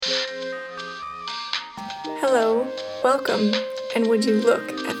Hello, welcome, and would you look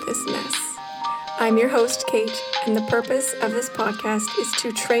at this mess? I'm your host, Kate, and the purpose of this podcast is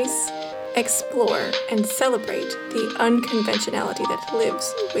to trace, explore, and celebrate the unconventionality that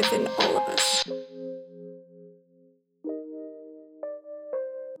lives within all of us.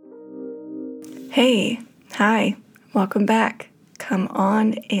 Hey, hi, welcome back. Come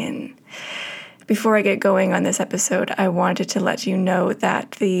on in. Before I get going on this episode, I wanted to let you know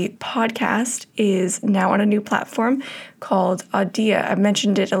that the podcast is now on a new platform called Audia. I've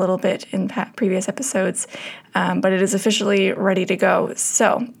mentioned it a little bit in previous episodes, but it is officially ready to go.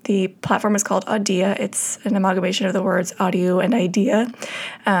 So the platform is called Audia. It's an amalgamation of the words audio and idea.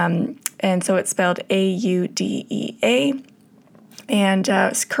 And so it's spelled A-U-D-E-A. And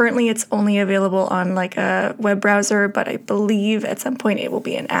currently it's only available on like a web browser, but I believe at some point it will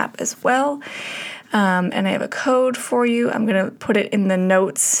be an app as well. And I have a code for you. I'm going to put it in the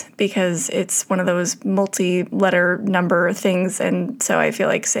notes because it's one of those multi-letter number things. And so I feel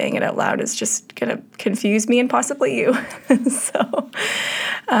like saying it out loud is just going to confuse me and possibly you. So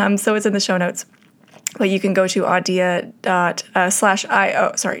it's in the show notes. But you can go to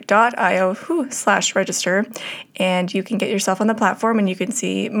audia.io/register, and you can get yourself on the platform and you can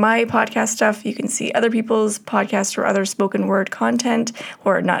see my podcast stuff. You can see other people's podcast or other spoken word content,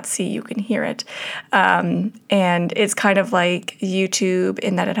 or not see, you can hear it. And it's kind of like YouTube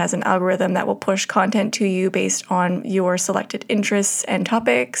in that it has an algorithm that will push content to you based on your selected interests and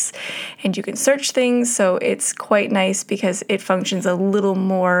topics, and you can search things. So it's quite nice because it functions a little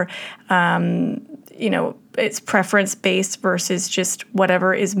more it's preference-based versus just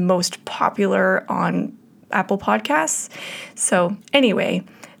whatever is most popular on Apple Podcasts. So anyway,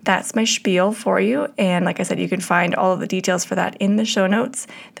 that's my spiel for you. And like I said, you can find all of the details for that in the show notes.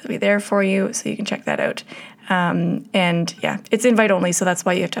 They'll be there for you, so you can check that out. And yeah, it's invite only, so that's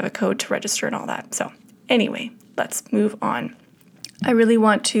why you have to have a code to register and all that. So anyway, let's move on. I really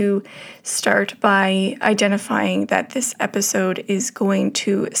want to start by identifying that this episode is going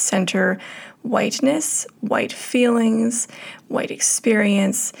to center whiteness, white feelings, white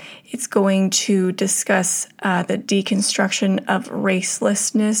experience. It's going to discuss the deconstruction of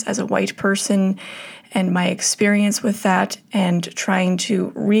racelessness as a white person and my experience with that, and trying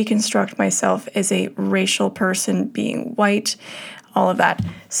to reconstruct myself as a racial person being white. All of that.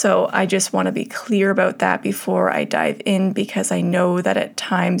 So I just want to be clear about that before I dive in, because I know that at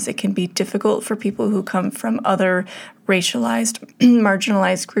times it can be difficult for people who come from other racialized,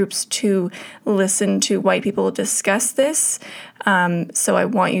 marginalized groups to listen to white people discuss this. So I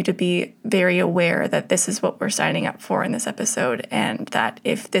want you to be very aware that this is what we're signing up for in this episode, and that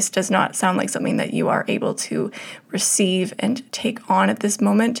if this does not sound like something that you are able to receive and take on at this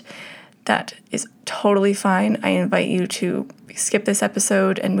moment, that is totally fine. I invite you to skip this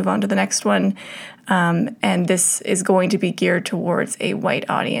episode and move on to the next one. And this is going to be geared towards a white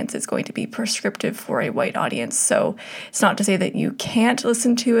audience. It's going to be prescriptive for a white audience. So it's not to say that you can't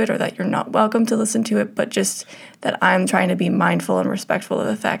listen to it or that you're not welcome to listen to it, but just that I'm trying to be mindful and respectful of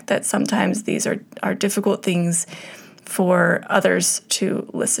the fact that sometimes these are difficult things for others to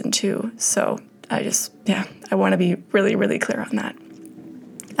listen to. So I want to be really, really clear on that.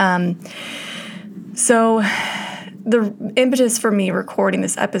 So the impetus for me recording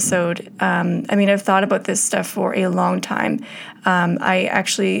this episode, I've thought about this stuff for a long time. I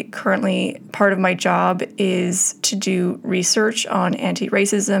actually currently, part of my job is to do research on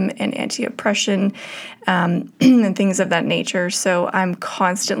anti-racism and anti-oppression, and things of that nature. So I'm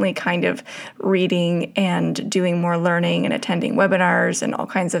constantly kind of reading and doing more learning and attending webinars and all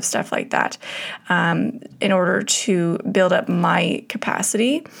kinds of stuff like that, in order to build up my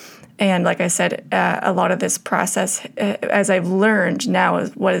capacity. And like I said, a lot of this process, as I've learned now,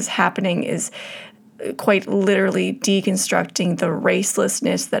 is what is happening is quite literally deconstructing the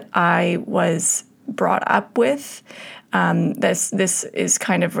racelessness that I was brought up with. This is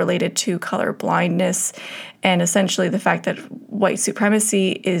kind of related to color blindness, and essentially the fact that white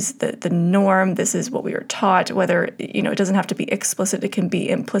supremacy is the norm. This is what we are taught, whether, it doesn't have to be explicit, it can be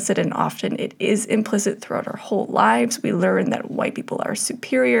implicit, and often it is implicit throughout our whole lives. We learn that white people are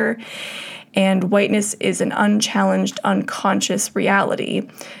superior, and whiteness is an unchallenged, unconscious reality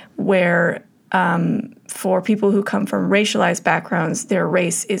where for people who come from racialized backgrounds, their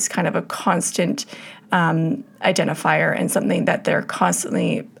race is kind of a constant identifier and something that they're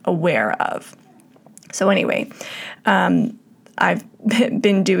constantly aware of. So anyway, I've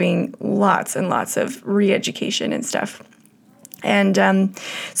been doing lots and lots of re-education and stuff. And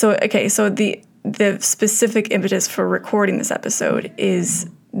so the specific impetus for recording this episode is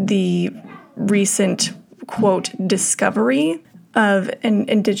the recent, quote, discovery of an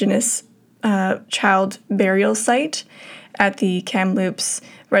Indigenous child burial site at the Kamloops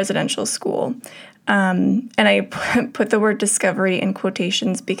residential school. And I put the word discovery in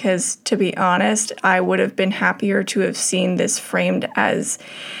quotations because, to be honest, I would have been happier to have seen this framed as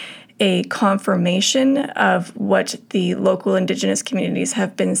a confirmation of what the local Indigenous communities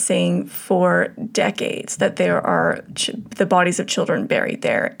have been saying for decades, that there are the bodies of children buried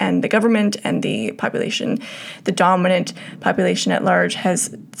there. And the government and the population, the dominant population at large,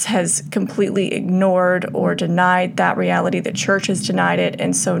 has completely ignored or denied that reality. The church has denied it.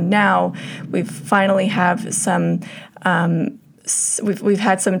 And so now we finally have some we've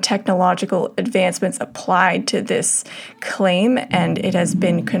had some technological advancements applied to this claim, and it has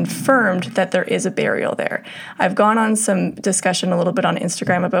been confirmed that there is a burial there. I've gone on some discussion a little bit on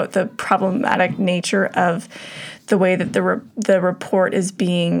Instagram about the problematic nature of the way that the report is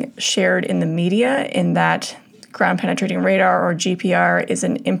being shared in the media, in that ground penetrating radar, or GPR, is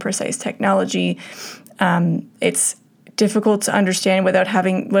an imprecise technology. It's difficult to understand without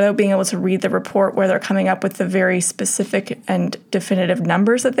being able to read the report, where they're coming up with the very specific and definitive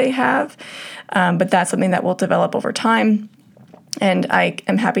numbers that they have. But that's something that will develop over time. And I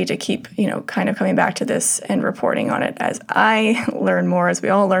am happy to keep, kind of coming back to this and reporting on it as I learn more, as we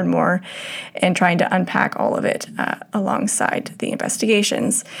all learn more, and trying to unpack all of it alongside the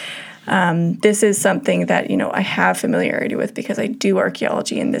investigations. This is something that, I have familiarity with because I do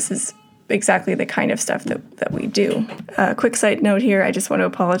archaeology, and this is exactly the kind of stuff that we do. Quick side note here, I just want to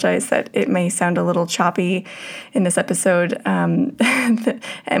apologize that it may sound a little choppy in this episode.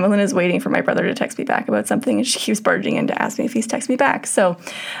 Emmeline is waiting for my brother to text me back about something, and she keeps barging in to ask me if he's texted me back. So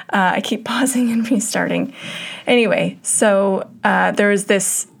I keep pausing and restarting. Anyway, so there is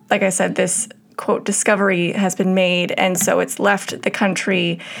this, like I said, this quote, discovery has been made, and so it's left the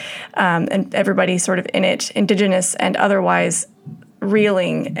country and everybody sort of in it, Indigenous and otherwise,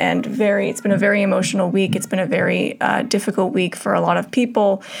 reeling, and it's been a very emotional week. It's been a very difficult week for a lot of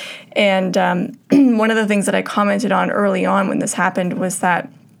people. And one of the things that I commented on early on when this happened was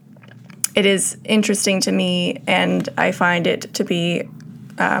that it is interesting to me, and I find it to be,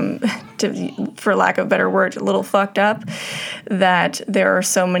 for lack of a better word, a little fucked up, that there are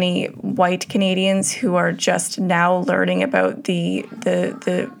so many white Canadians who are just now learning about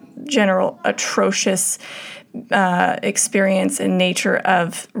the general atrocious experience and nature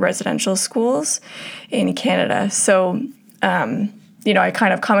of residential schools in Canada. So, I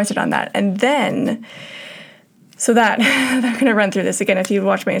kind of commented on that. And then, so that, I'm going to run through this again. If you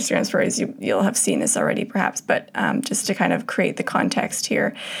watch my Instagram stories, you'll have seen this already perhaps, but just to kind of create the context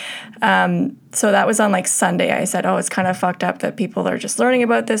here. So that was on like Sunday. I said, it's kind of fucked up that people are just learning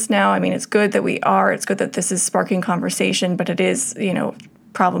about this now. I mean, it's good that it's good that this is sparking conversation, but it is,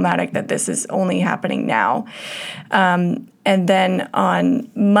 problematic that this is only happening now. And then on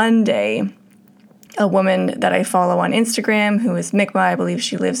Monday, a woman that I follow on Instagram who is Mi'kmaq, I believe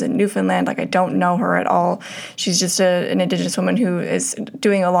she lives in Newfoundland. Like, I don't know her at all. She's just an Indigenous woman who is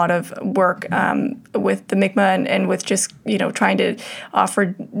doing a lot of work with the Mi'kmaq and with just, trying to offer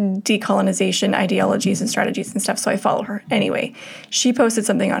decolonization ideologies and strategies and stuff. So I follow her. Anyway, she posted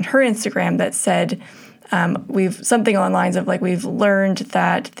something on her Instagram that said, something along the lines of we've learned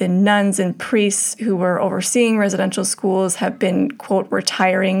that the nuns and priests who were overseeing residential schools have been, quote,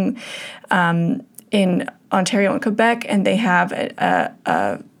 retiring in Ontario and Quebec, and they have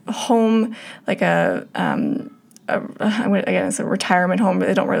a home, it's a retirement home, but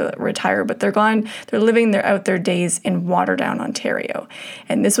they don't really retire, but they're living out their days in Waterdown, Ontario.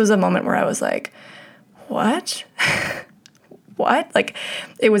 And this was a moment where I was like, what? What?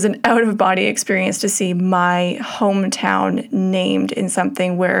 It was an out-of-body experience to see my hometown named in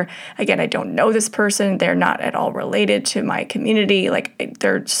something where, again, I don't know this person. They're not at all related to my community.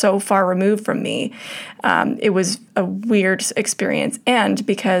 They're so far removed from me. It was a weird experience. And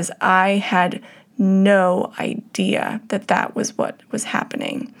because I had no idea that was what was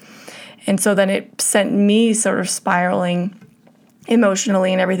happening. And so then it sent me sort of spiraling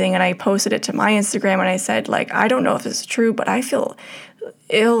emotionally and everything, and I posted it to my Instagram, and I said, I don't know if this is true, but I feel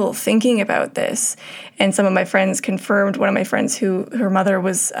ill thinking about this. And some of my friends confirmed, one of my friends who her mother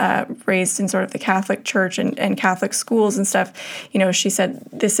was raised in sort of the Catholic Church and Catholic schools and stuff, she said,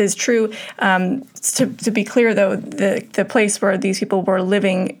 this is true. To be clear, though, the place where these people were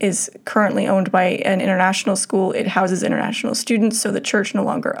living is currently owned by an international school. It houses international students, so the church no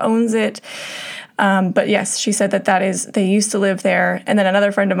longer owns it. But yes, she said they used to live there. And then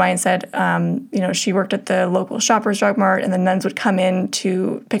another friend of mine said, she worked at the local Shoppers Drug Mart, and the nuns would come in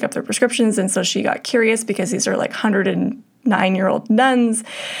to pick up their prescriptions. And so she got curious because these are 100 and 9-year-old nuns.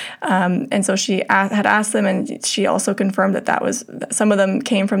 And so she had asked them, and she also confirmed that some of them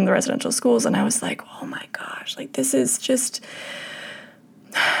came from the residential schools. And I was like, oh my gosh, like this is just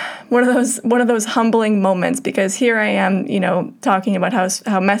one of those humbling moments, because here I am, talking about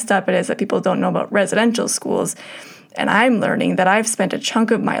how messed up it is that people don't know about residential schools. And I'm learning that I've spent a chunk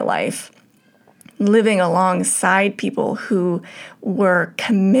of my life living alongside people who were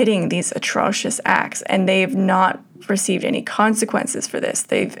committing these atrocious acts, and they've not received any consequences for this.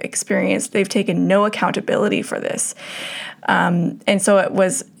 They've taken no accountability for this. And so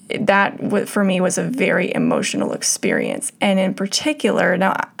that for me was a very emotional experience. And in particular,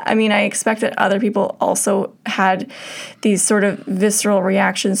 now, I mean, I expect that other people also had these sort of visceral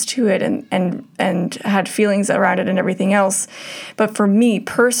reactions to it and had feelings around it and everything else. But for me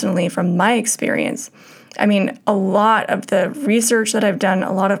personally, from my experience, I mean, a lot of the research that I've done,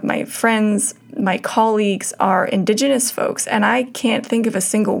 a lot of my friends, my colleagues are Indigenous folks, and I can't think of a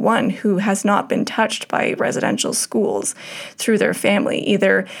single one who has not been touched by residential schools through their family,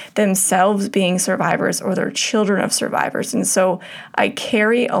 either themselves being survivors or their children of survivors. And so I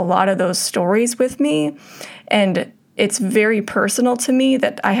carry a lot of those stories with me, and it's very personal to me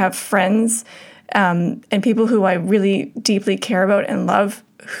that I have friends and people who I really deeply care about and love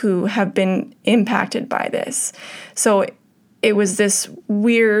who have been impacted by this. So it was this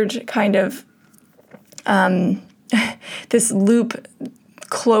weird kind of this loop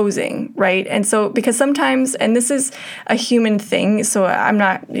closing, right? And so, because sometimes, and this is a human thing, so I'm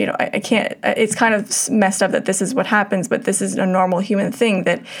not, I can't, it's kind of messed up that this is what happens, but this is a normal human thing,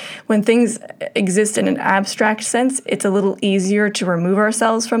 that when things exist in an abstract sense, it's a little easier to remove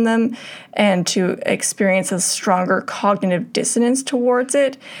ourselves from them and to experience a stronger cognitive dissonance towards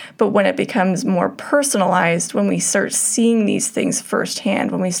it. But when it becomes more personalized, when we start seeing these things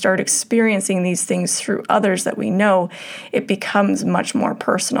firsthand, when we start experiencing these things through others that we know, it becomes much more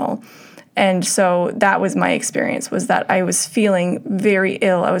personal. And so that was my experience, was that I was feeling very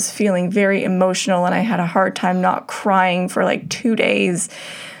ill. I was feeling very emotional, and I had a hard time not crying for like 2 days,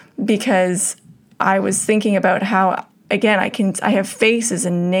 because I was thinking about how, again, I have faces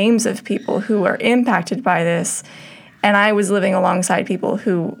and names of people who are impacted by this, and I was living alongside people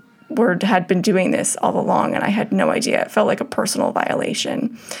who had been doing this all along, and I had no idea. It felt like a personal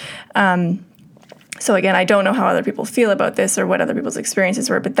violation. So again, I don't know how other people feel about this or what other people's experiences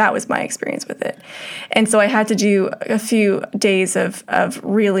were, but that was my experience with it. And so I had to do a few days of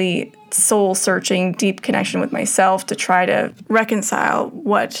really soul-searching, deep connection with myself to try to reconcile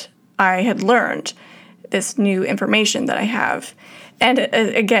what I had learned, this new information that I have. And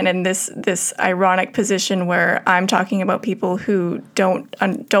again, in this ironic position where I'm talking about people who don't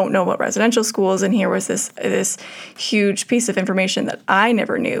know about residential schools, and here was this huge piece of information that I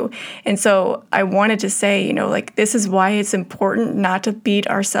never knew. And so I wanted to say, this is why it's important not to beat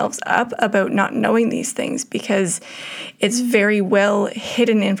ourselves up about not knowing these things, because it's very well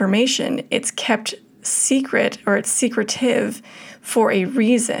hidden information. It's kept secret, or it's secretive for a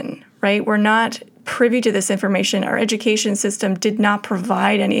reason, right? We're not privy to this information. Our education system did not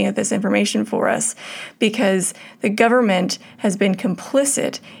provide any of this information for us, because the government has been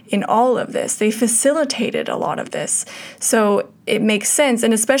complicit in all of this. They facilitated a lot of this. So it makes sense,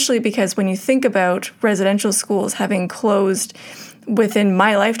 and especially because when you think about residential schools having closed within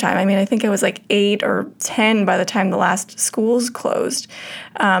my lifetime, I mean, I think it was like 8 or 10 by the time the last schools closed.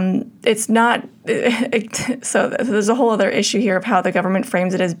 It's not, so there's a whole other issue here of how the government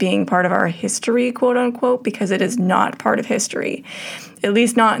frames it as being part of our history, quote unquote, because it is not part of history, at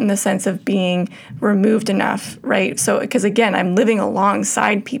least not in the sense of being removed enough, right? So, because again, I'm living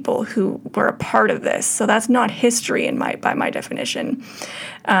alongside people who were a part of this. So that's not history by my definition.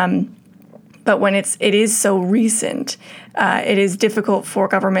 But when it is so recent, it is difficult for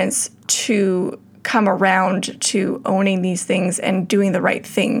governments to come around to owning these things and doing the right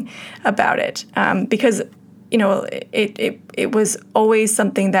thing about it, because it was always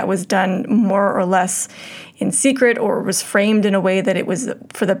something that was done more or less in secret, or was framed in a way that it was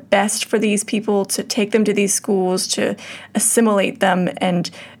for the best for these people, to take them to these schools, to assimilate them,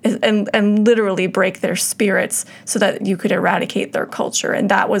 and literally break their spirits so that you could eradicate their culture. And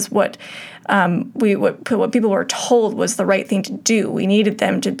that was what people were told was the right thing to do. We needed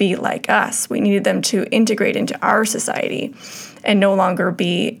them to be like us. We needed them to integrate into our society and no longer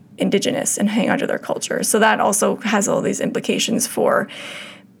be Indigenous and hang on to their culture. So that also has all these implications for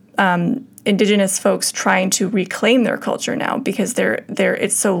Indigenous folks trying to reclaim their culture now, because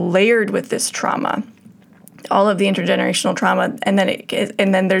it's so layered with this trauma, all of the intergenerational trauma, and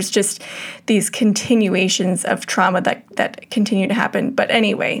then there's just these continuations of trauma that continue to happen. But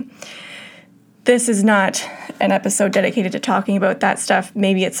anyway, this is not an episode dedicated to talking about that stuff.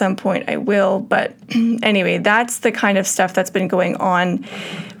 Maybe at some point I will. But anyway, that's the kind of stuff that's been going on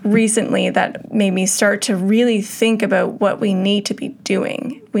recently that made me start to really think about what we need to be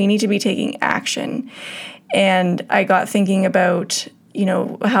doing. We need to be taking action. And I got thinking about,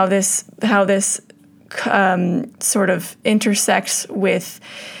 how this sort of intersects with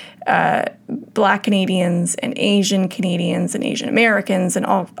Black Canadians and Asian Canadians and Asian Americans and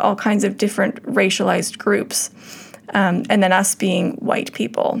all kinds of different racialized groups, and then us being white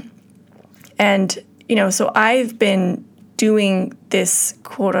people. And, so I've been doing this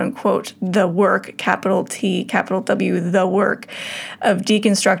quote unquote, the work, capital T, capital W, the work of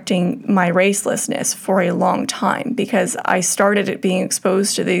deconstructing my racelessness for a long time, because I started at being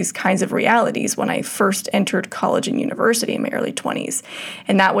exposed to these kinds of realities when I first entered college and university in my early 20s.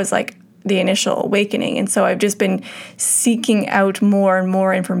 And that was like the initial awakening. And so I've just been seeking out more and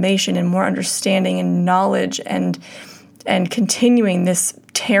more information and more understanding and knowledge and continuing this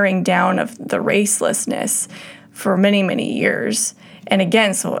tearing down of the racelessness for many, many years. And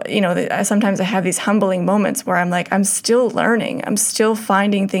again, so, sometimes I have these humbling moments where I'm like, I'm still learning, I'm still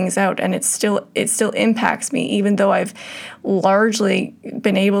finding things out, and it still impacts me, even though I've largely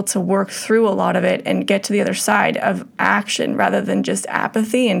been able to work through a lot of it and get to the other side of action rather than just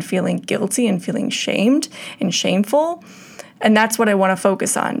apathy and feeling guilty and feeling shamed and shameful. And that's what I want to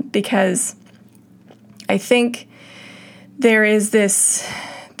focus on, because I think there is this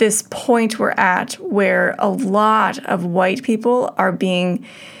point we're at where a lot of white people are being,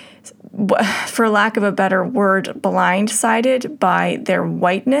 for lack of a better word, blindsided by their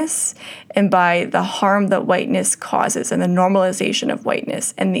whiteness and by the harm that whiteness causes and the normalization of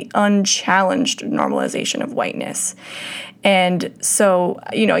whiteness and the unchallenged normalization of whiteness. And so,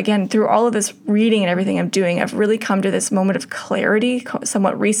 again, through all of this reading and everything I'm doing, I've really come to this moment of clarity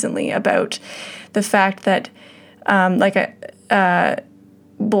somewhat recently about the fact that,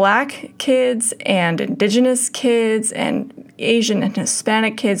 Black kids and Indigenous kids and Asian and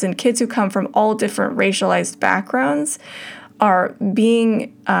Hispanic kids and kids who come from all different racialized backgrounds are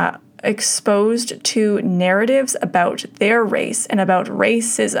being exposed to narratives about their race and about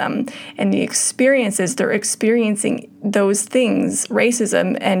racism and the experiences they're experiencing those things,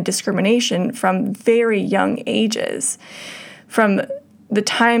 racism and discrimination, from very young ages, from the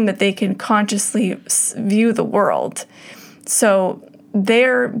time that they can consciously view the world. So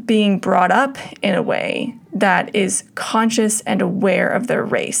they're being brought up in a way that is conscious and aware of their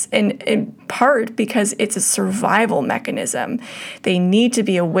race, and in part because it's a survival mechanism. They need to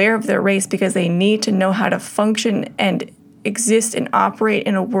be aware of their race because they need to know how to function and exist and operate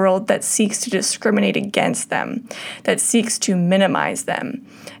in a world that seeks to discriminate against them, that seeks to minimize them,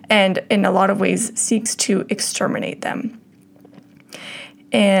 and in a lot of ways seeks to exterminate them.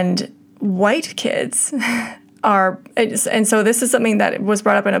 And white kids and so this is something that was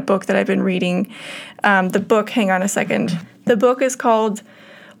brought up in a book that I've been reading. The book is called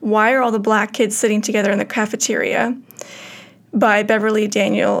Why Are All the Black Kids Sitting Together in the Cafeteria by Beverly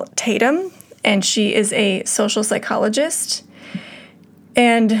Daniel Tatum. And she is a social psychologist.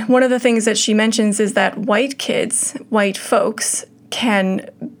 And one of the things that she mentions is that white folks, can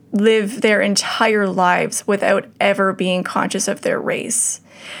live their entire lives without ever being conscious of their race.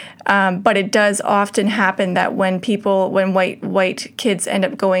 But it does often happen that when white kids end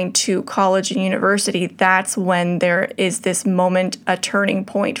up going to college and university, that's when there is this moment, a turning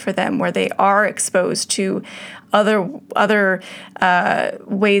point for them, where they are exposed to other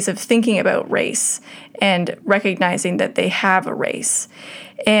ways of thinking about race and recognizing that they have a race.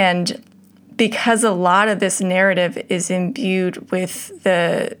 And because a lot of this narrative is imbued with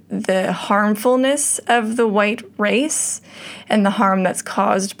the harmfulness of the white race and the harm that's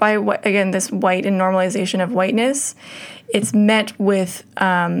caused by, again, this white and normalization of whiteness, it's met with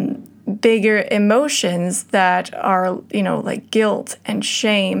bigger emotions that are, like guilt and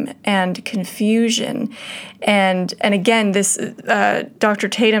shame and confusion. And again, this Dr.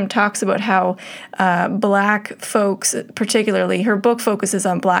 Tatum talks about how Black folks, particularly, her book focuses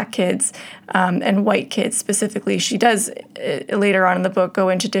on Black kids and white kids specifically. She does later on in the book go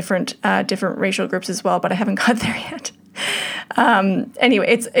into different racial groups as well, but I haven't got there yet. Anyway,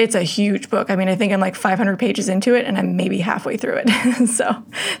 it's a huge book. I mean, I think I'm like 500 pages into it and I'm maybe halfway through it. So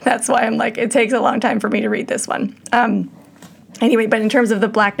that's why I'm like, it takes a long time for me to read this one. Anyway, but in terms of the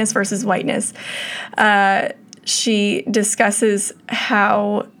Blackness versus whiteness, she discusses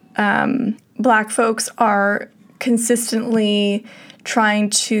how Black folks are consistently trying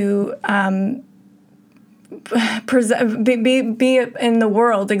to be in the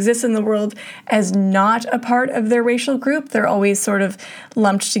world, exist in the world as not a part of their racial group. They're always sort of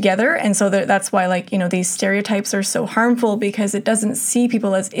lumped together. And so that's why, like, these stereotypes are so harmful, because it doesn't see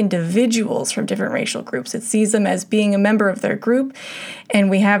people as individuals from different racial groups. It sees them as being a member of their group. And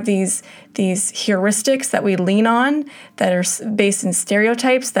we have these heuristics that we lean on that are based in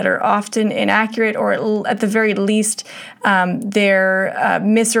stereotypes that are often inaccurate, or at the very least, they're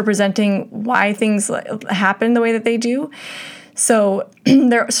misrepresenting why things happen the way that they do. So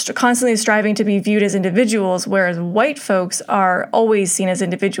they're constantly striving to be viewed as individuals, whereas white folks are always seen as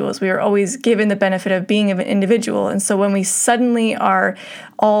individuals. We are always given the benefit of being an individual. And so when we suddenly are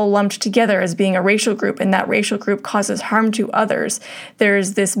all lumped together as being a racial group, and that racial group causes harm to others,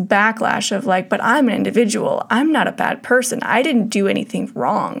 there's this backlash of like, but I'm an individual. I'm not a bad person. I didn't do anything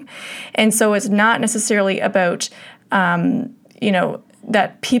wrong. And so it's not necessarily about,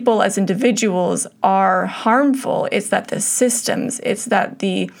 that people as individuals are harmful. It's that the systems, it's that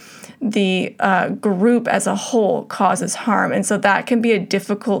the group as a whole causes harm. And so that can be a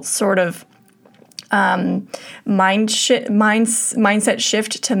difficult sort of mindset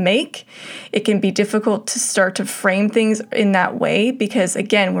shift to make. It can be difficult to start to frame things in that way because,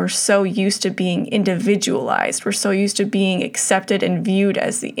 again, we're so used to being individualized. We're so used to being accepted and viewed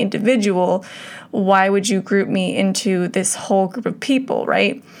as the individual. Why would you group me into this whole group of people,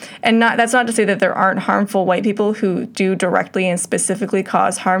 right? And that's not to say that there aren't harmful white people who do directly and specifically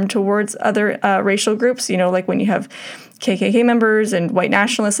cause harm towards other racial groups, like when you have KKK members and white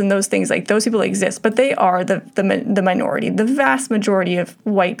nationalists and those things, like those people exist, but they are the minority. The vast majority of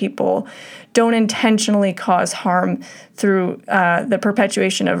white people don't intentionally cause harm through the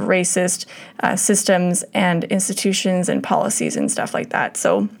perpetuation of racist systems and institutions and policies and stuff like that.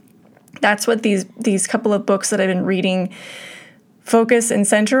 So that's what these couple of books that I've been reading focus and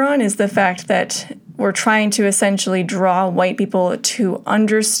center on, is the fact that we're trying to essentially draw white people to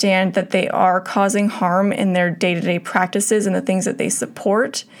understand that they are causing harm in their day-to-day practices and the things that they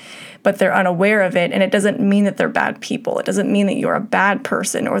support, but they're unaware of it. And it doesn't mean that they're bad people. It doesn't mean that you're a bad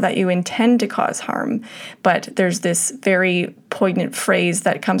person or that you intend to cause harm. But there's this very poignant phrase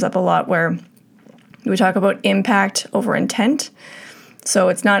that comes up a lot where we talk about impact over intent. So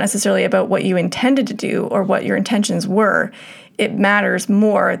it's not necessarily about what you intended to do or what your intentions were. It matters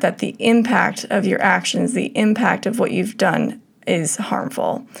more that the impact of your actions, the impact of what you've done is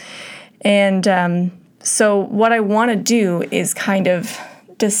harmful. And so what I want to do is kind of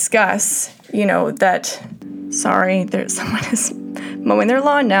discuss, that, sorry, someone is mowing their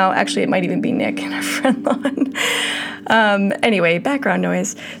lawn now. Actually, it might even be Nick in our front lawn. Anyway, background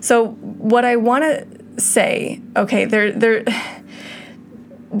noise. So what I want to say, okay,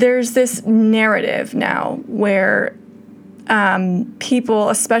 there's this narrative now where people,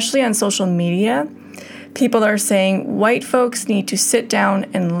 especially on social media, people are saying white folks need to sit down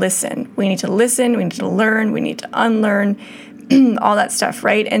and listen. We need to listen, we need to learn, we need to unlearn, all that stuff,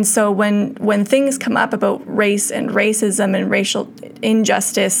 right? And so when things come up about race and racism and racial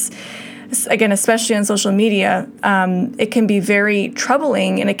injustice, again, especially on social media, it can be very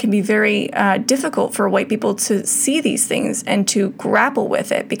troubling and it can be very difficult for white people to see these things and to grapple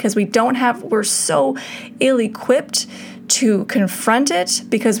with it because we're so ill-equipped to confront it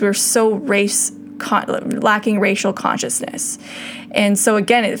because we're so lacking racial consciousness. And so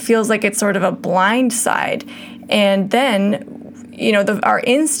again, it feels like it's sort of a blind side. And then, our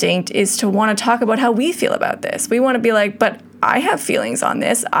instinct is to want to talk about how we feel about this. We want to be like, but I have feelings on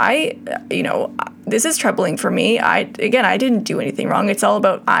this. This is troubling for me. I didn't do anything wrong. It's all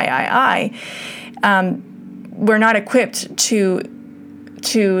about I. We're not equipped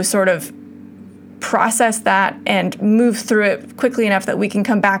to sort of process that and move through it quickly enough that we can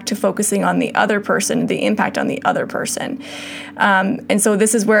come back to focusing on the other person, the impact on the other person. And so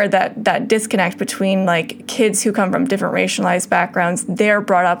this is where that disconnect between like kids who come from different racialized backgrounds, they're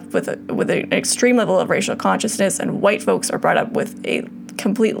brought up with an extreme level of racial consciousness, and white folks are brought up with a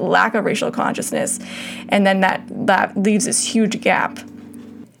complete lack of racial consciousness. And then that leaves this huge gap.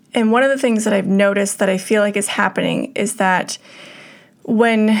 And one of the things that I've noticed that I feel like is happening is that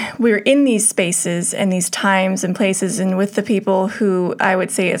when we're in these spaces and these times and places and with the people who I would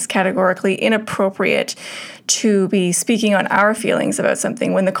say is categorically inappropriate to be speaking on our feelings about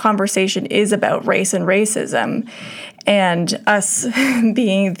something, when the conversation is about race and racism, and us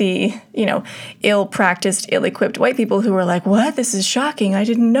being the, ill-practiced, ill-equipped white people who are like, what? This is shocking. I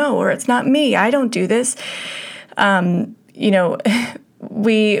didn't know, or it's not me. I don't do this.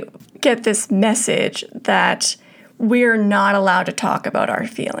 We get this message that we're not allowed to talk about our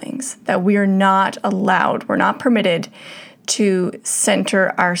feelings, that we're not permitted to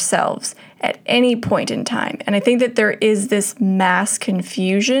center ourselves at any point in time. And I think that there is this mass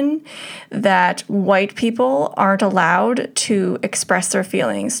confusion that white people aren't allowed to express their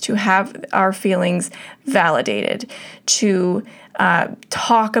feelings, to have our feelings validated, to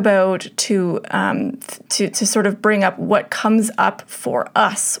talk about, to sort of bring up what comes up for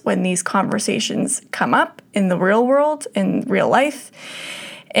us when these conversations come up in the real world, in real life.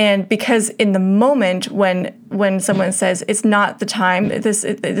 And because in the moment when someone says it's not the time, this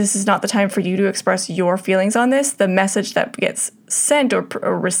is not the time for you to express your feelings on this, the message that gets sent or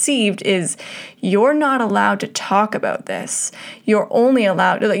received is you're not allowed to talk about this. You're only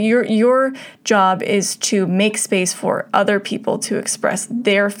allowed, like your job is to make space for other people to express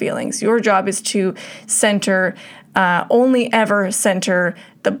their feelings. Your job is to only ever center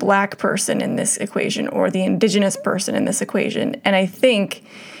the Black person in this equation or the Indigenous person in this equation. And I think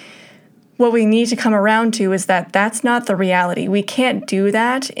what we need to come around to is that that's not the reality. We can't do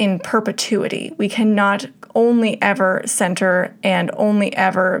that in perpetuity. We cannot only ever center and only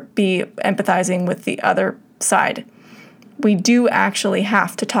ever be empathizing with the other side. We do actually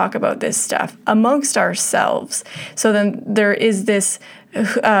have to talk about this stuff amongst ourselves. So then there is this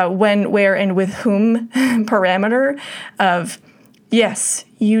when, where, and with whom parameter of, yes,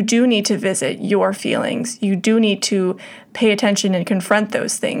 you do need to visit your feelings. You do need to pay attention and confront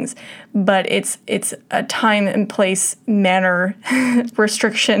those things. But it's a time and place, manner,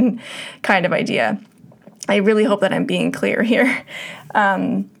 restriction kind of idea. I really hope that I'm being clear here.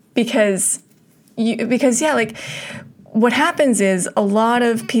 Because what happens is a lot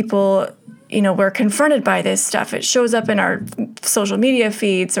of people, we're confronted by this stuff. It shows up in our social media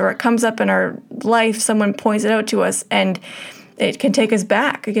feeds or it comes up in our life. Someone points it out to us and it can take us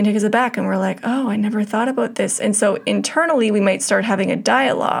back. It can take us aback and we're like, oh, I never thought about this. And so internally we might start having a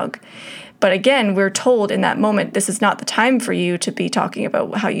dialogue. But again, we're told in that moment, this is not the time for you to be talking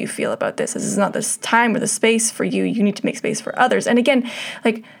about how you feel about this. This is not the time or the space for you. You need to make space for others. And again,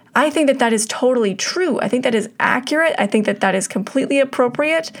 I think that is totally true. I think that is accurate. I think that is completely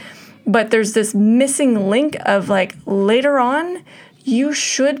appropriate. But there's this missing link of later on, you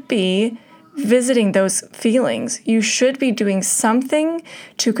should be visiting those feelings. You should be doing something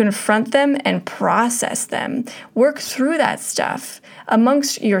to confront them and process them. Work through that stuff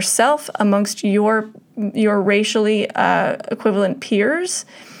amongst yourself, amongst your racially equivalent peers,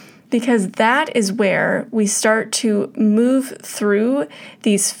 because that is where we start to move through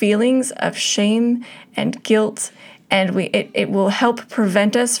these feelings of shame and guilt. And it will help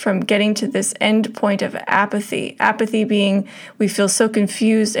prevent us from getting to this end point of apathy. Apathy being we feel so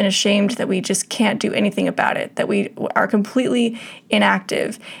confused and ashamed that we just can't do anything about it, that we are completely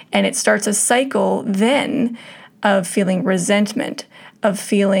inactive. And it starts a cycle then of feeling resentment, of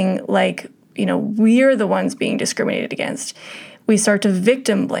feeling like, we're the ones being discriminated against. We start to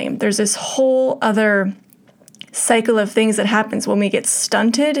victim blame. There's this whole other cycle of things that happens when we get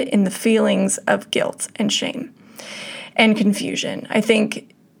stunted in the feelings of guilt and shame and confusion. I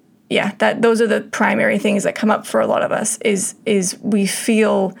think, that those are the primary things that come up for a lot of us is we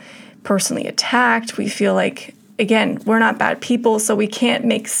feel personally attacked. We feel like, again, we're not bad people, so we can't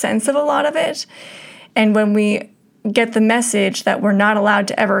make sense of a lot of it. And when we get the message that we're not allowed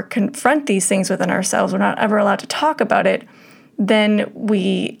to ever confront these things within ourselves, we're not ever allowed to talk about it, then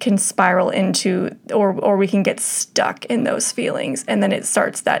we can spiral into, or we can get stuck in those feelings. And then it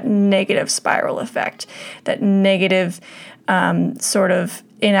starts that negative spiral effect, that negative sort of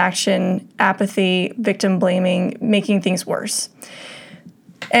inaction, apathy, victim blaming, making things worse.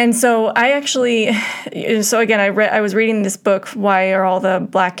 And so I was reading this book, Why Are All the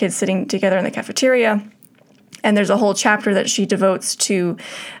Black Kids Sitting Together in the Cafeteria? And there's a whole chapter that she devotes to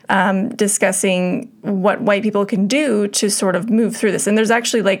discussing what white people can do to sort of move through this. And there's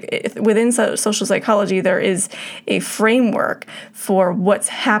actually within social psychology, there is a framework for what's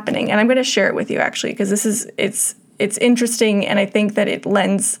happening. And I'm going to share it with you actually, because it's interesting. And I think that it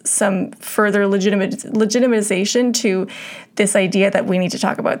lends some further legitimization to this idea that we need to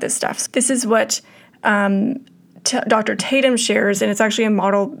talk about this stuff. This is what Dr. Tatum shares, and it's actually a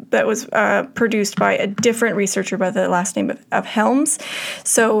model that was produced by a different researcher by the last name of Helms.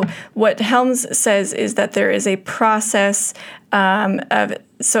 So what Helms says is that there is a process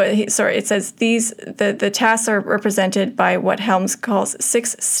it says the tasks are represented by what Helms calls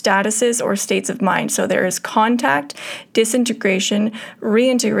 6 statuses or states of mind. So there is contact, disintegration,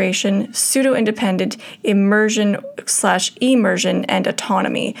 reintegration, pseudo-independent, immersion/emersion, and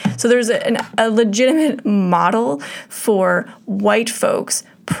autonomy. So there's a legitimate model for white folks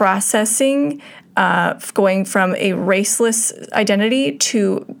processing going from a raceless identity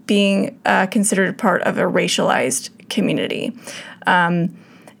to being considered part of a racialized community.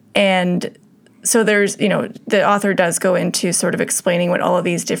 And so there's, the author does go into sort of explaining what all of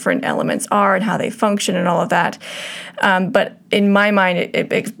these different elements are and how they function and all of that. But in my mind,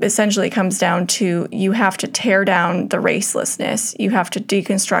 it essentially comes down to you have to tear down the racelessness. You have to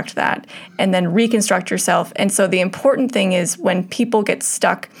deconstruct that and then reconstruct yourself. And so the important thing is when people get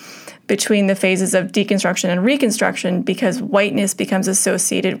stuck between the phases of deconstruction and reconstruction, because whiteness becomes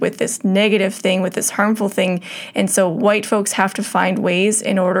associated with this negative thing, with this harmful thing. And so white folks have to find ways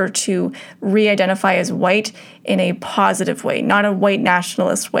in order to re-identify as white in a positive way, not a white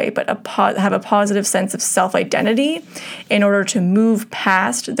nationalist way, but have a positive sense of self-identity in order to move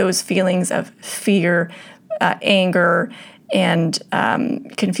past those feelings of fear, anger, and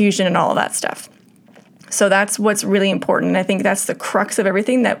confusion and all of that stuff. So that's what's really important. And I think that's the crux of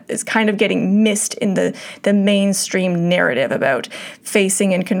everything that is kind of getting missed in the mainstream narrative about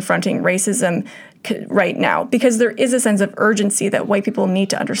facing and confronting racism right now, because there is a sense of urgency that white people need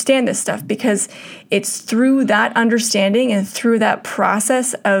to understand this stuff, because it's through that understanding and through that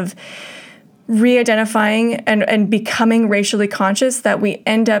process of re-identifying and becoming racially conscious that we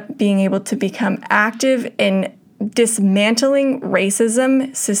end up being able to become active in dismantling racism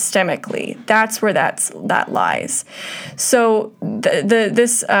systemically. That's where that lies. So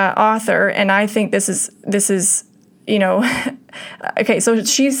this author, and I think this is okay, so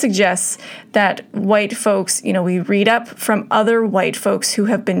she suggests that white folks, we read up from other white folks who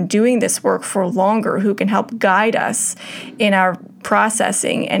have been doing this work for longer, who can help guide us in our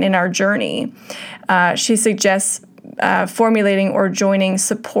processing and in our journey. She suggests formulating or joining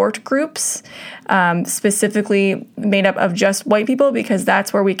support groups, specifically made up of just white people, because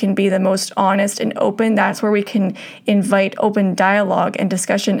that's where we can be the most honest and open. That's where we can invite open dialogue and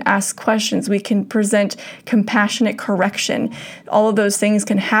discussion, ask questions. We can present compassionate correction. All of those things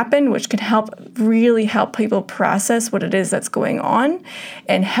can happen, which can really help people process what it is that's going on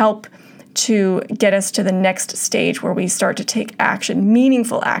and help to get us to the next stage where we start to take action,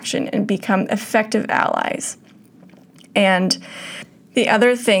 meaningful action, and become effective allies. And the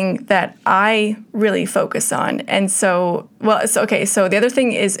other thing that I really focus on, so the other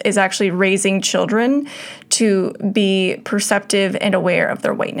thing is actually raising children to be perceptive and aware of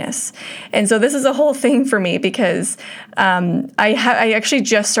their whiteness. And so this is a whole thing for me, because I actually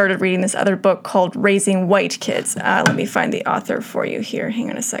just started reading this other book called Raising White Kids. Let me find the author for you here. Hang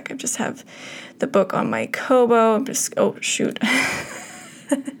on a sec. I just have the book on my Kobo.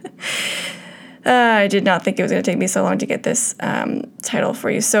 I did not think it was going to take me so long to get this title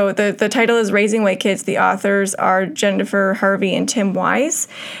for you. So the title is Raising White Kids. The authors are Jennifer Harvey and Tim Wise.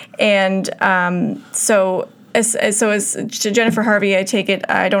 And as Jennifer Harvey, I take it,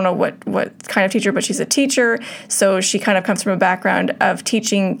 I don't know what kind of teacher, but she's a teacher. So she kind of comes from a background of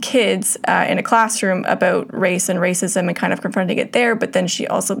teaching kids in a classroom about race and racism and kind of confronting it there. But then she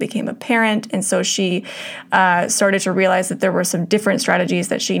also became a parent. And so she started to realize that there were some different strategies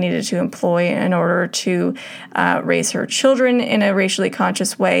that she needed to employ in order to raise her children in a racially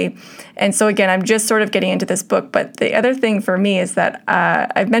conscious way. And so again, I'm just sort of getting into this book. But the other thing for me is that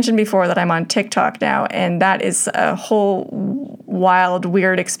I've mentioned before that I'm on TikTok now, and that is a whole wild,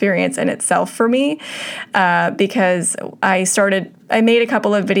 weird experience in itself for me, because I made a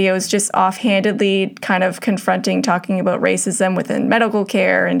couple of videos just offhandedly kind of talking about racism within medical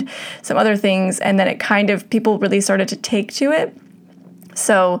care and some other things, and then people really started to take to it.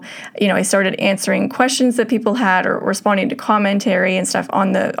 So, I started answering questions that people had or responding to commentary and stuff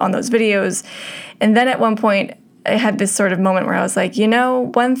on those videos. And then at one point, I had this sort of moment where I was like,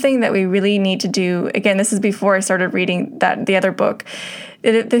 one thing that we really need to do, again, this is before I started reading the other book,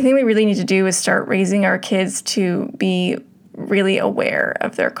 the thing we really need to do is start raising our kids to be really aware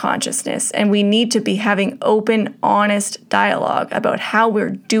of their consciousness. And we need to be having open, honest dialogue about how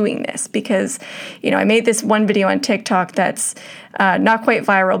we're doing this, because, I made this one video on TikTok that's not quite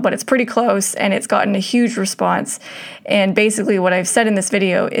viral, but it's pretty close, and it's gotten a huge response. And basically what I've said in this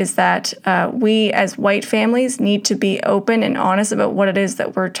video is that we as white families need to be open and honest about what it is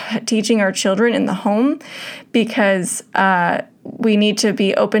that we're teaching our children in the home, because we need to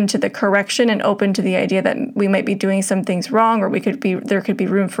be open to the correction and open to the idea that we might be doing some things wrong, or there could be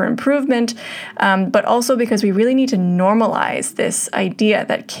room for improvement, but also because we really need to normalize this idea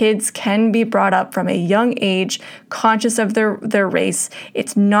that kids can be brought up from a young age conscious of their race.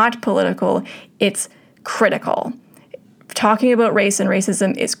 It's not political, it's critical. Talking about race and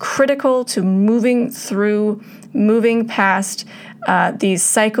racism is critical to moving past these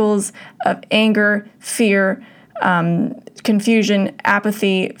cycles of anger, fear, confusion,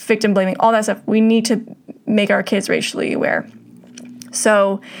 apathy, victim blaming, all that stuff. We need to make our kids racially aware.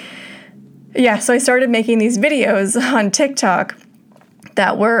 So I started making these videos on TikTok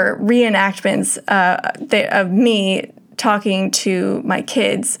that were reenactments of me talking to my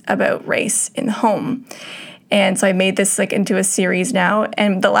kids about race in the home. And so I made this like into a series now.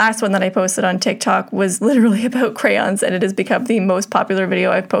 And the last one that I posted on TikTok was literally about crayons, and it has become the most popular video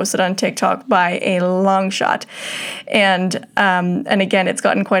I've posted on TikTok by a long shot. And again, it's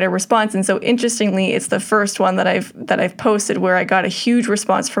gotten quite a response. And so interestingly, it's the first one that I've posted where I got a huge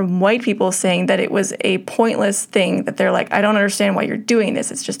response from white people saying that it was a pointless thing, that they're like, I don't understand why you're doing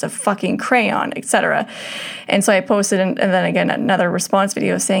this. It's just a fucking crayon, etc. And so I posted, and then again, another response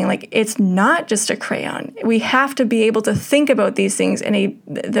video saying like, it's not just a crayon. We have to be able to think about these things in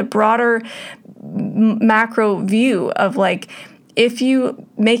the broader macro view of like, if you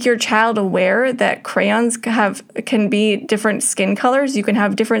make your child aware that crayons can be different skin colors, you can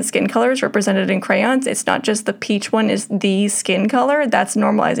have different skin colors represented in crayons. It's not just the peach one is the skin color. That's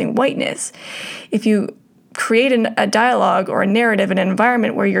normalizing whiteness. If you create a dialogue or a narrative, an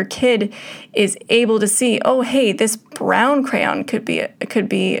environment where your kid is able to see, oh, hey, this brown crayon could be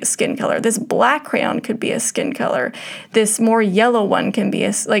a skin color. This black crayon could be a skin color. This more yellow one can be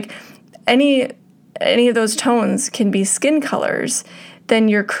like any of those tones can be skin colors. Then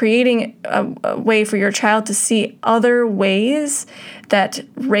you're creating a way for your child to see other ways that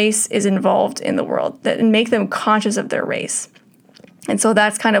race is involved in the world, that make them conscious of their race. And so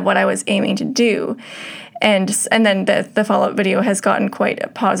that's kind of what I was aiming to do. And then the follow-up video has gotten quite a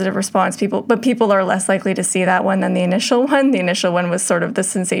positive response. People are less likely to see that one than the initial one. The initial one was sort of the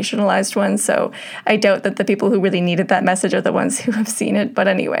sensationalized one. So I doubt that the people who really needed that message are the ones who have seen it. But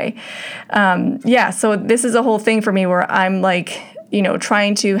anyway, so this is a whole thing for me where I'm like,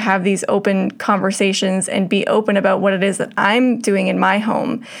 trying to have these open conversations and be open about what it is that I'm doing in my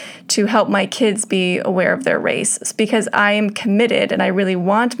home to help my kids be aware of their race. It's because I am committed and I really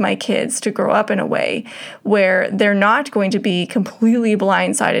want my kids to grow up in a way where they're not going to be completely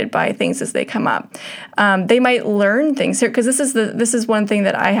blindsided by things as they come up. They might learn things here, because this is one thing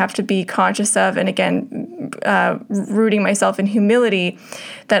that I have to be conscious of. And again, rooting myself in humility,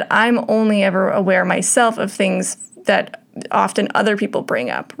 that I'm only ever aware myself of things that often other people bring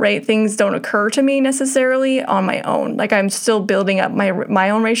up, right? Things don't occur to me necessarily on my own. Like I'm still building up my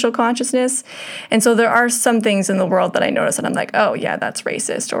own racial consciousness. And so there are some things in the world that I notice and I'm like, oh yeah, that's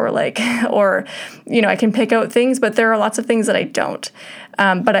racist, or I can pick out things, but there are lots of things that I don't.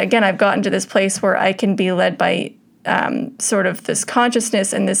 But again, I've gotten to this place where I can be led by sort of this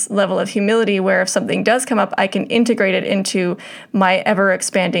consciousness and this level of humility where if something does come up, I can integrate it into my ever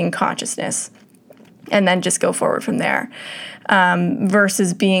expanding consciousness. And then just go forward from there,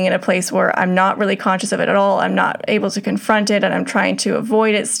 versus being in a place where I'm not really conscious of it at all. I'm not able to confront it, and I'm trying to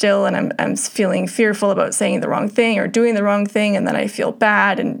avoid it still, and I'm feeling fearful about saying the wrong thing or doing the wrong thing, and then I feel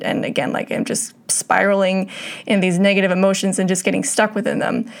bad, and again, like I'm just spiraling in these negative emotions and just getting stuck within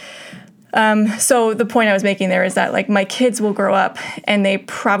them. So the point I was making there is that like my kids will grow up and they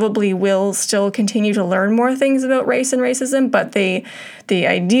probably will still continue to learn more things about race and racism, but the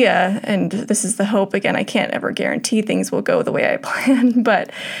idea, and this is the hope, again, I can't ever guarantee things will go the way I plan,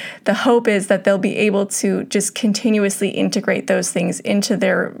 but the hope is that they'll be able to just continuously integrate those things into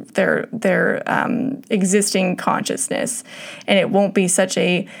their existing consciousness, and it won't be such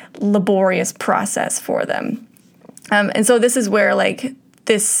a laborious process for them. And so this is where like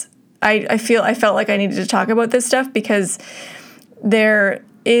this, I felt like I needed to talk about this stuff because there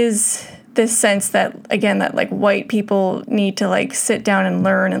is this sense that, again, that like white people need to like sit down and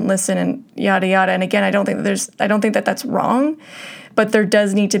learn and listen and yada yada. And again, I don't think that that's wrong, but there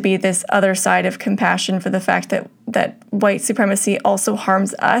does need to be this other side of compassion for the fact that white supremacy also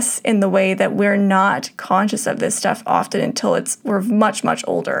harms us in the way that we're not conscious of this stuff often until we're much, much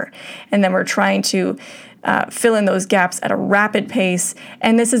older. And then we're trying to fill in those gaps at a rapid pace.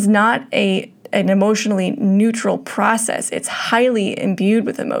 And this is not an emotionally neutral process. It's highly imbued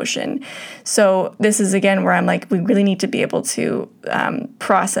with emotion. So this is, again, where I'm like, we really need to be able to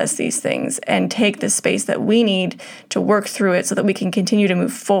process these things and take the space that we need to work through it so that we can continue to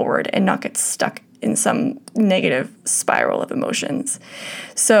move forward and not get stuck in some negative spiral of emotions.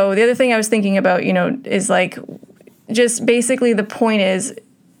 So the other thing I was thinking about, is like, just basically the point is,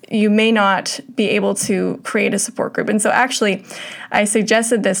 you may not be able to create a support group. And so actually, I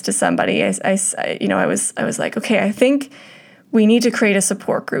suggested this to somebody. I was like, okay, I think we need to create a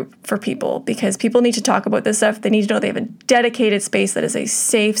support group for people because people need to talk about this stuff. They need to know they have a dedicated space that is a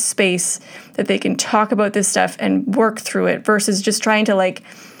safe space that they can talk about this stuff and work through it versus just trying to like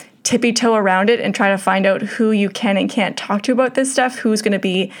tippy-toe around it and try to find out who you can and can't talk to about this stuff, who's going to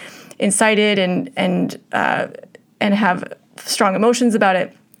be incited and have strong emotions about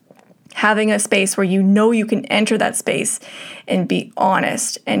it. having a space where you know you can enter that space and be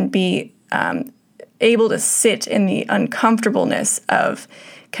honest and be able to sit in the uncomfortableness of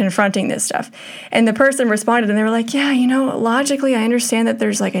confronting this stuff. And the person responded and they were like, yeah, logically I understand that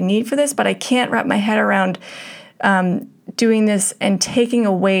there's like a need for this, but I can't wrap my head around doing this and taking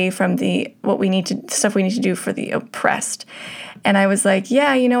away from stuff we need to do for the oppressed. And I was like, yeah,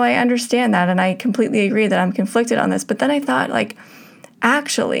 I understand that. And I completely agree that I'm conflicted on this. But then I thought, like,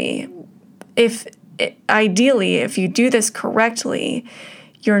 actually, ideally, if you do this correctly,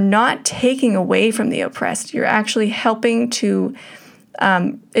 you're not taking away from the oppressed. You're actually helping to,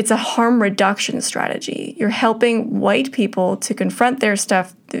 it's a harm reduction strategy. You're helping white people to confront their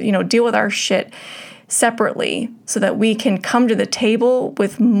stuff, deal with our shit separately so that we can come to the table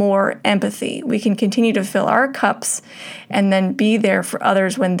with more empathy. We can continue to fill our cups and then be there for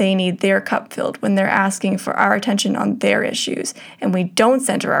others when they need their cup filled, when they're asking for our attention on their issues. And we don't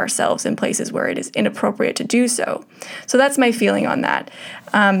center ourselves in places where it is inappropriate to do so. So that's my feeling on that.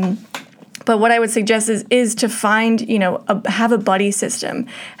 But what I would suggest is to find, have a buddy system.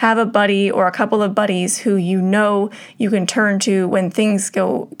 Have a buddy or a couple of buddies who you can turn to when things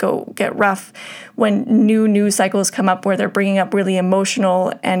get rough, when new news cycles come up where they're bringing up really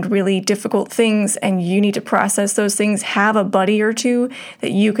emotional and really difficult things and you need to process those things. Have a buddy or two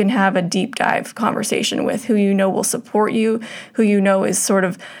that you can have a deep dive conversation with, who will support you, who is sort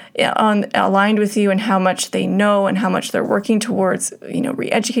of aligned with you and how much they know and how much they're working towards,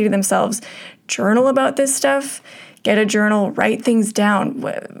 re-educating themselves. Journal about this stuff. Get a journal. Write things down.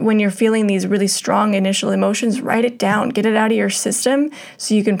 When you're feeling these really strong initial emotions, write it down. Get it out of your system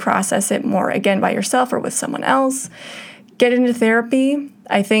so you can process it more, again, by yourself or with someone else. Get into therapy.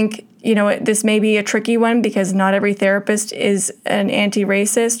 I think, this may be a tricky one because not every therapist is an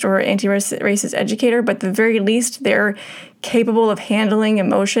anti-racist or anti-racist educator, but at the very least, they're capable of handling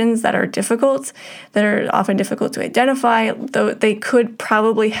emotions that are difficult, that are often difficult to identify, though they could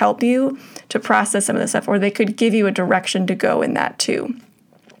probably help you to process some of this stuff, or they could give you a direction to go in that too.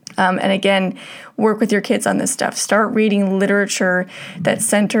 And again, work with your kids on this stuff. Start reading literature that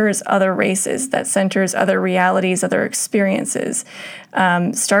centers other races, that centers other realities, other experiences.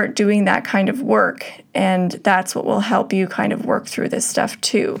 Start doing that kind of work, and that's what will help you kind of work through this stuff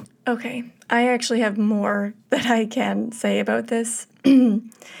too. Okay, I actually have more that I can say about this,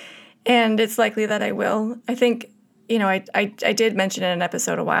 and it's likely that I will. I think, I did mention in an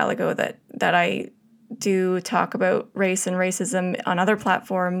episode a while ago that I do talk about race and racism on other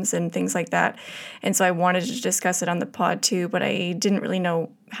platforms and things like that. And so I wanted to discuss it on the pod too, but I didn't really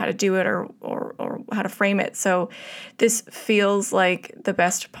know how to do it or how to frame it. So this feels like the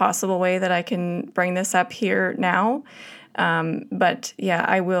best possible way that I can bring this up here now. But yeah,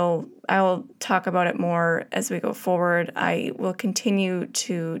 I'll talk about it more as we go forward. I will continue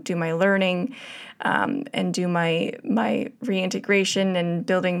to do my learning, and do my reintegration and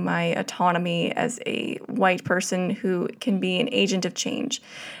building my autonomy as a white person who can be an agent of change.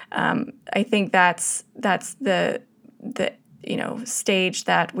 I think that's the stage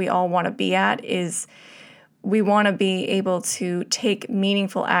that we all want to be at. Is we want to be able to take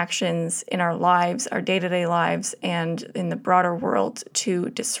meaningful actions in our lives, our day-to-day lives, and in the broader world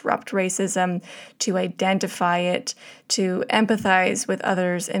to disrupt racism, to identify it, to empathize with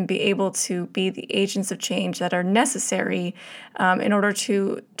others, and be able to be the agents of change that are necessary in order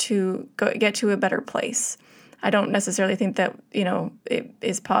to get to a better place. I don't necessarily think that, it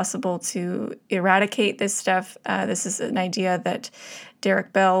is possible to eradicate this stuff. This is an idea that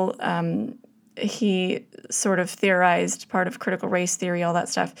Derek Bell, he sort of theorized, part of critical race theory, all that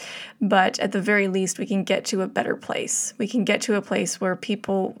stuff. But at the very least, we can get to a better place. We can get to a place where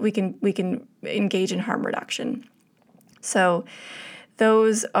we can engage in harm reduction. So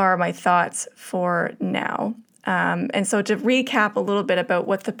those are my thoughts for now. And so to recap a little bit about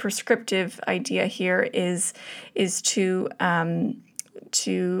what the prescriptive idea here is to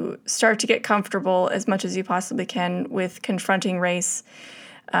start to get comfortable as much as you possibly can with confronting race.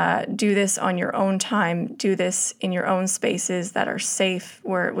 Do this on your own time. Do this in your own spaces that are safe,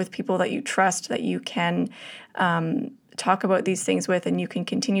 with people that you trust, that you can talk about these things with, and you can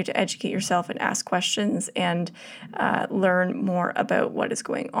continue to educate yourself and ask questions and learn more about what is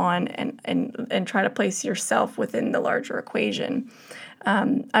going on and try to place yourself within the larger equation.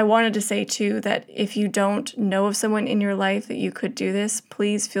 I wanted to say, too, that if you don't know of someone in your life that you could do this,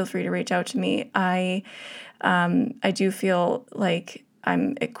 please feel free to reach out to me. I do feel like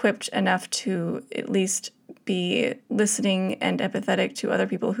I'm equipped enough to at least be listening and empathetic to other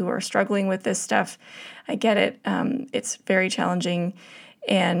people who are struggling with this stuff. I get it. It's very challenging.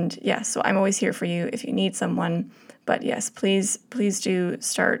 And yeah, so I'm always here for you if you need someone. But yes, please do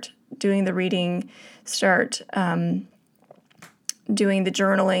start doing the reading, start doing the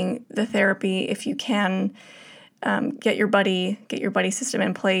journaling, the therapy. If you can, get your buddy system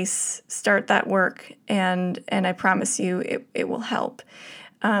in place, start that work, and I promise you it will help.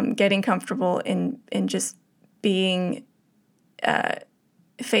 Getting comfortable in just being,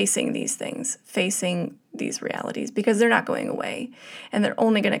 facing these things, facing these realities, because they're not going away, and they're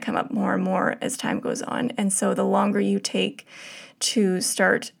only going to come up more and more as time goes on. And so the longer you take to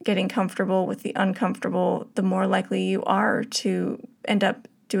start getting comfortable with the uncomfortable, the more likely you are to end up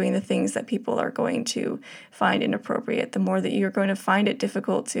doing the things that people are going to find inappropriate, the more that you're going to find it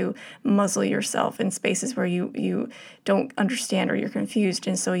difficult to muzzle yourself in spaces where you don't understand or you're confused.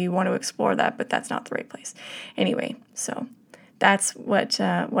 And so you want to explore that, but that's not the right place. Anyway, so that's what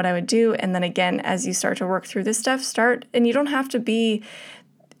I would do. And then again, as you start to work through this stuff, and you don't have to be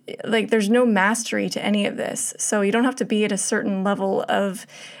like, there's no mastery to any of this. So you don't have to be at a certain level of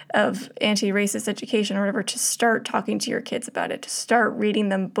anti-racist education or whatever to start talking to your kids about it, to start reading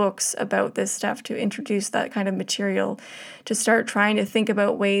them books about this stuff, to introduce that kind of material, to start trying to think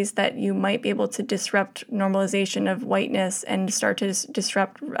about ways that you might be able to disrupt normalization of whiteness and start to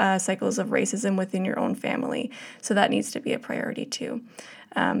disrupt cycles of racism within your own family. So that needs to be a priority too.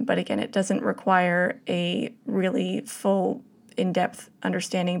 But again, it doesn't require a really full in-depth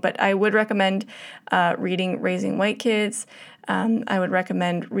understanding, but I would recommend reading Raising White Kids. I would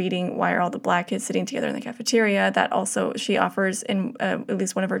recommend reading Why Are All the Black Kids Sitting Together in the Cafeteria? That also, she offers in at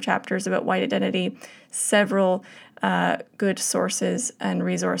least one of her chapters about white identity, several good sources and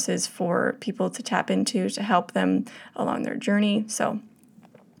resources for people to tap into to help them along their journey. So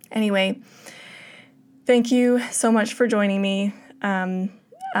anyway, thank you so much for joining me. I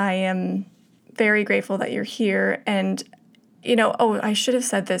am very grateful that you're here. And I should have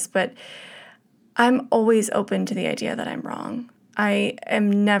said this, but I'm always open to the idea that I'm wrong. I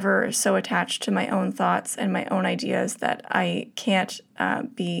am never so attached to my own thoughts and my own ideas that I can't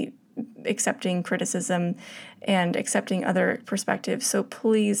be accepting criticism and accepting other perspectives. So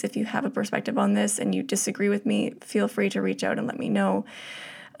please, if you have a perspective on this and you disagree with me, feel free to reach out and let me know.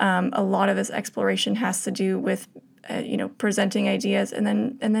 A lot of this exploration has to do with presenting ideas and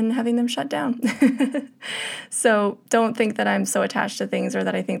then having them shut down. So don't think that I'm so attached to things or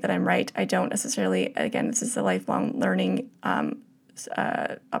that I think that I'm right. I don't necessarily. Again, this is a lifelong learning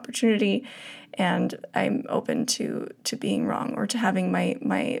opportunity, and I'm open to being wrong or to having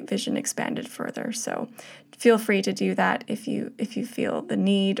my vision expanded further. So feel free to do that if you feel the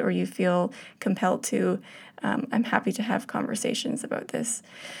need or you feel compelled to. I'm happy to have conversations about this.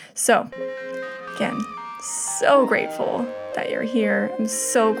 So again, so grateful that you're here. I'm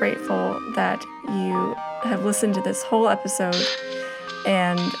so grateful that you have listened to this whole episode,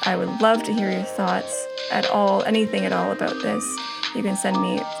 and I would love to hear your thoughts at all, anything at all about this. You can send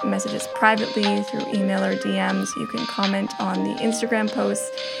me messages privately through email or DMs. You can comment on the Instagram posts.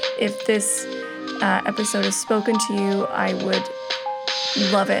 If this episode has spoken to you, I would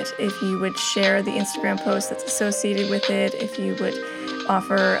love it if you would share the Instagram post that's associated with it, if you would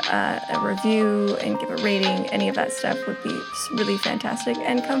offer a review and give a rating. Any of that stuff would be really fantastic.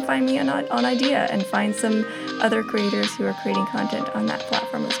 And come find me on Idea and find some other creators who are creating content on that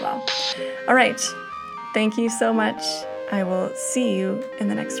platform as well. All right. Thank you so much. I will see you in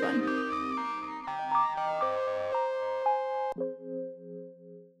the next one.